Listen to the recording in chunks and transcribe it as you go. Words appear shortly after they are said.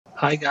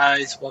Hi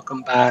guys,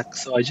 welcome back.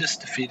 So I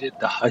just defeated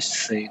the Hush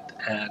Saint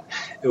and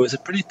it was a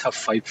pretty tough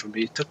fight for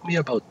me. It took me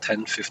about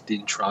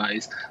 10-15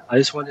 tries. I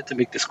just wanted to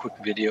make this quick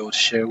video to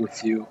share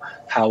with you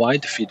how I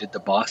defeated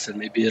the boss and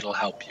maybe it'll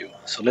help you.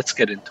 So let's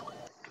get into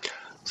it.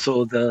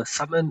 So the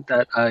summon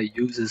that I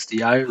use is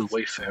the Iron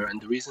Wayfarer,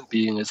 and the reason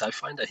being is I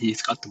find that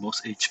he's got the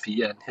most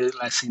HP and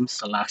he seems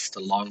to last the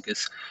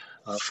longest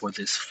for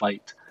this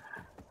fight.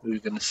 We're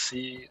gonna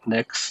see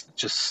next,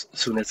 just as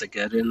soon as I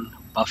get in,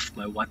 buff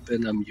my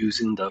weapon. I'm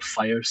using the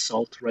Fire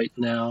Salt right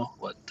now.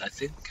 What I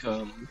think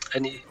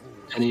any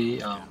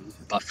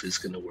buff is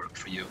gonna work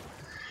for you.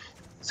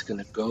 It's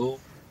gonna go.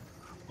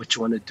 What you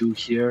want to do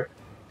here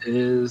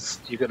is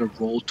you're gonna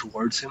roll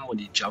towards him when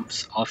he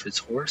jumps off his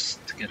horse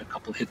to get a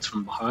couple hits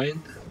from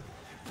behind.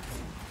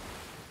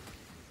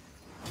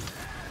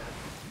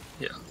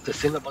 Yeah, the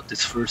thing about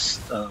this first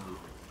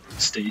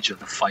stage of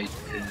the fight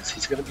is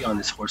he's going to be on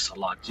his horse a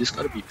lot. You just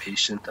got to be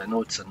patient. I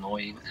know it's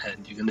annoying,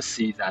 and you're going to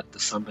see that the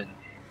summon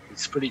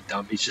is pretty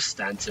dumb. He just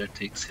stands there,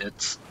 takes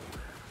hits.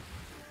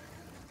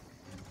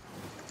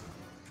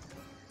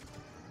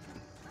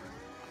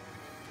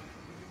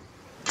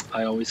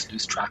 I always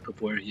lose track of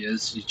where he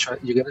is.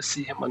 You're going to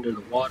see him under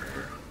the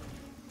water.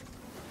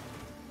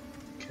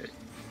 Okay.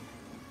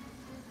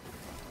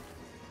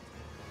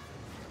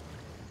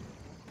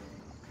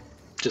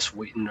 Just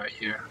waiting right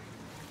here.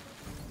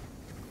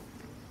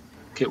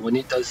 Okay, when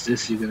he does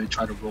this, you're going to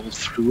try to roll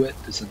through it.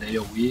 There's an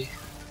AoE.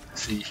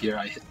 See here,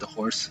 I hit the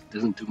horse. It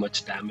doesn't do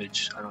much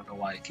damage. I don't know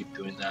why I keep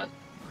doing that.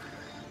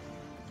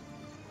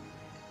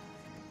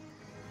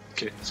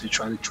 Okay, so you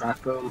try to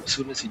trap him. As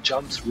soon as he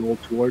jumps, roll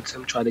towards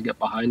him, try to get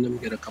behind him,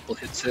 get a couple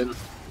hits in.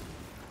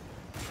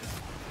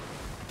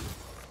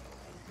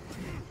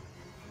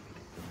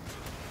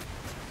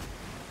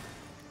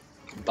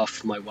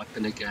 Buff my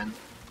weapon again.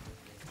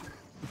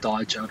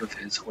 Dodge out of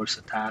his horse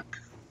attack.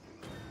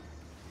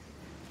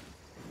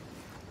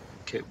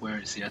 Okay, where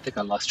is he? I think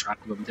I lost track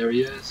of him. There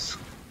he is.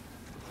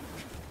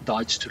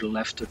 Dodge to the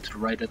left or to the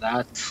right of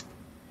that.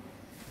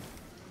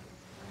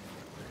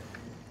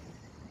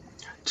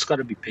 Just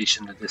gotta be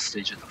patient at this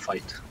stage of the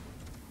fight.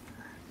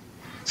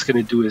 He's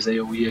gonna do his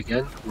AoE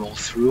again, roll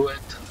through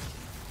it.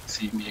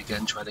 See me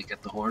again, try to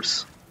get the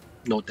horse.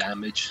 No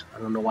damage. I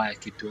don't know why I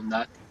keep doing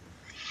that.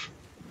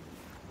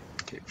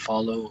 Okay,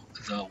 follow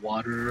the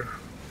water.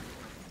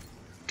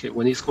 Okay,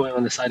 when he's going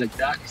on the side like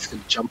that, he's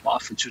gonna jump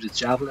off and shoot his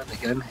javelin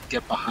again.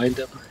 Get behind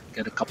him,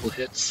 get a couple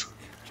hits.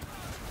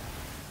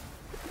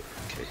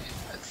 Okay,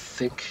 I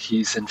think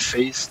he's in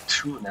phase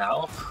 2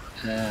 now,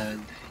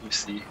 and you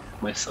see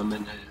my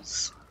summon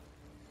is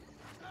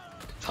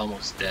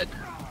almost dead.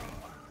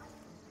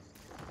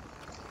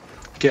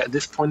 Okay, at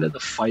this point of the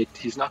fight,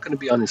 he's not going to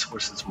be on his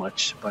horse as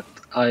much, but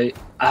I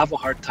have a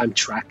hard time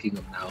tracking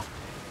him now.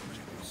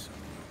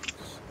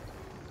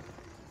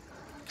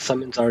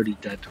 Summon's already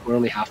dead. We're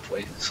only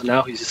halfway. So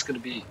now he's just going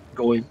to be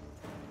going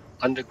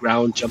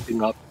underground,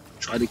 jumping up,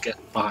 try to get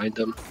behind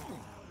him.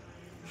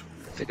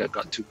 I think I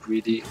got too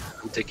greedy.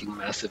 I'm taking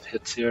massive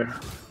hits here.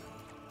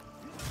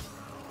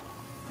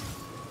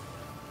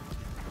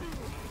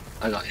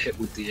 I got hit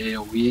with the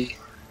AoE.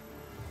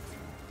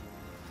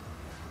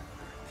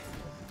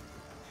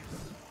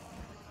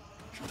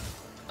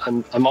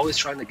 I'm always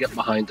trying to get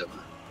behind him.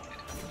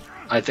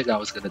 I think I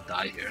was gonna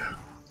die here.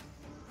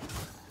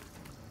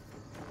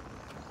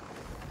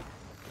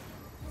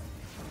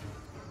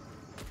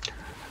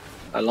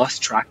 I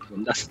lost track of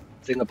him. That's the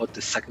thing about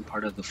the second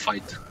part of the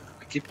fight.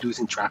 I keep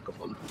losing track of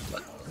him,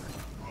 but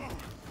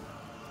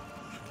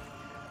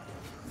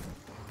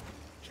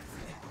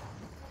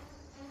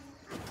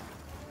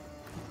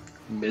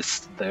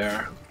missed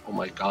there. Oh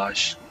my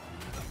gosh.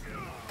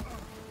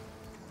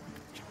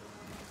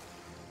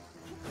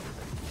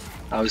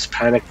 I was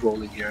panic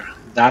rolling here.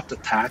 That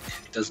attack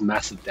does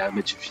massive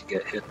damage if you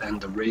get hit,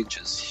 and the range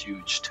is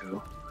huge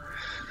too.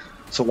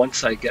 So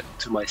once I get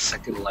to my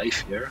second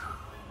life here,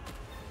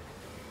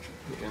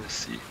 you're gonna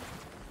see.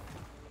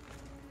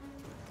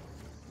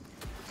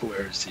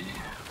 Where is he?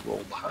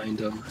 Roll behind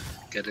him,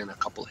 get in a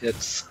couple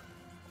hits.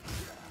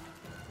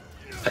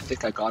 I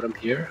think I got him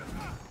here.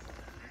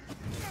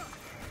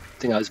 I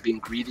think I was being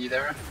greedy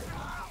there.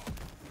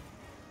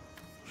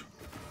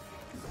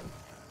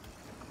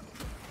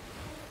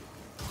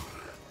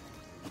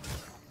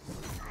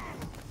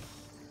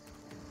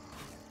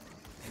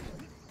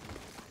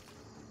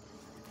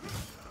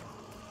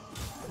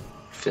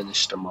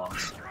 Finished him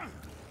off.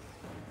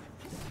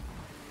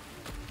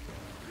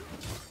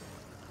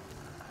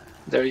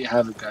 There you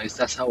have it, guys.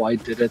 That's how I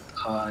did it.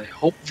 I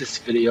hope this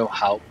video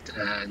helped,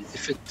 and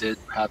if it did,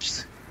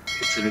 perhaps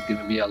consider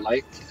giving me a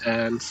like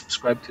and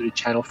subscribe to the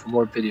channel for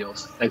more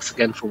videos. Thanks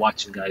again for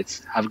watching,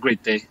 guys. Have a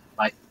great day.